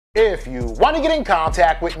If you want to get in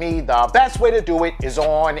contact with me, the best way to do it is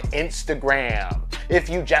on Instagram. If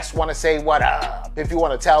you just want to say what up, if you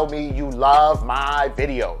want to tell me you love my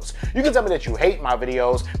videos, you can tell me that you hate my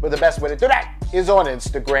videos, but the best way to do that is on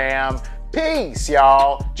Instagram. Peace,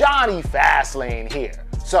 y'all. Jonny Fastlane here.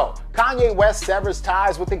 So, Kanye West severs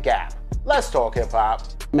ties with The Gap. Let's talk hip-hop.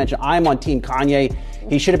 I'm on Team Kanye.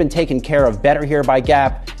 He should have been taken care of better here by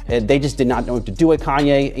Gap. They just did not know what to do with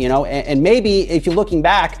Kanye, you know, and maybe if you're looking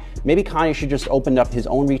back, maybe Kanye should just opened up his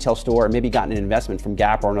own retail store and maybe gotten an investment from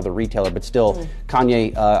Gap or another retailer, but still,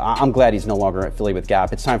 Kanye, I'm glad he's no longer affiliated with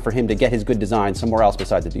Gap. It's time for him to get his good design somewhere else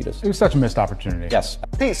besides Adidas. It was such a missed opportunity. Yes.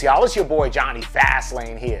 Peace, y'all. It's your boy Jonny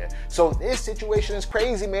Fastlane here. So this situation is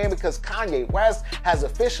crazy, man, because Kanye West has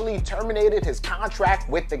officially terminated his contract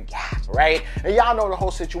with The Gap, right? And y'all know the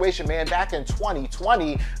whole situation, man. Back in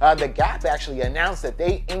 2020, The Gap actually announced that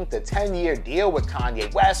they inked a 10-year deal with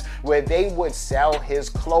Kanye West where they would sell his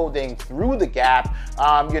clothing through The Gap,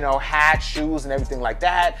 you know, hats, shoes, and everything like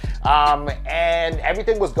that. And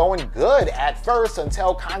everything was going good at first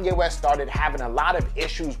until Kanye West started having a lot of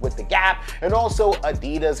issues with The Gap and also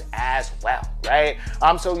Adidas as well, right?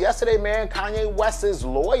 So yesterday, man, Kanye West's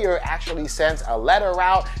lawyer actually sent a letter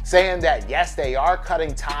out saying that yes, they are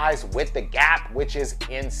cutting ties with The Gap, which is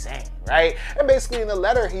insane, right? And basically in the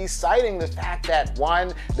letter, he's citing the fact that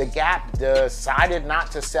one, The Gap decided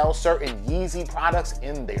not to sell certain Yeezy products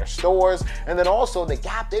in their stores, and then also The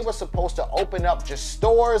Gap, they were supposed to open up just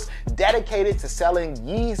stores dedicated to selling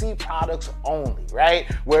Yeezy products only,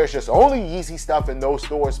 right? Where it's just only Yeezy stuff in those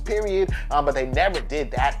stores, period, but they never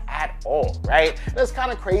did that at all, right? And it's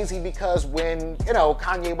kind of crazy because when, you know,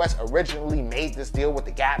 Kanye West originally made this deal with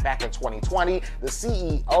The Gap back in 2020, the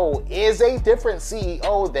CEO is a different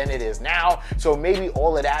CEO than it is now, so maybe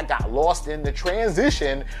all of that got lost in the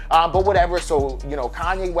transition, but whatever. So, you know,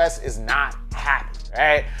 Kanye West is not happy,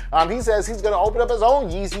 right? He says he's going to open up his own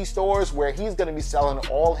Yeezy stores where he's going to be selling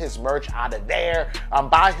all his merch out of there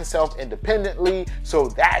by himself independently, so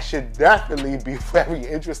that should definitely be very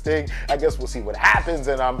interesting. I guess we'll see what happens,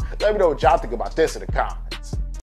 and let me know what y'all think about this in the comments.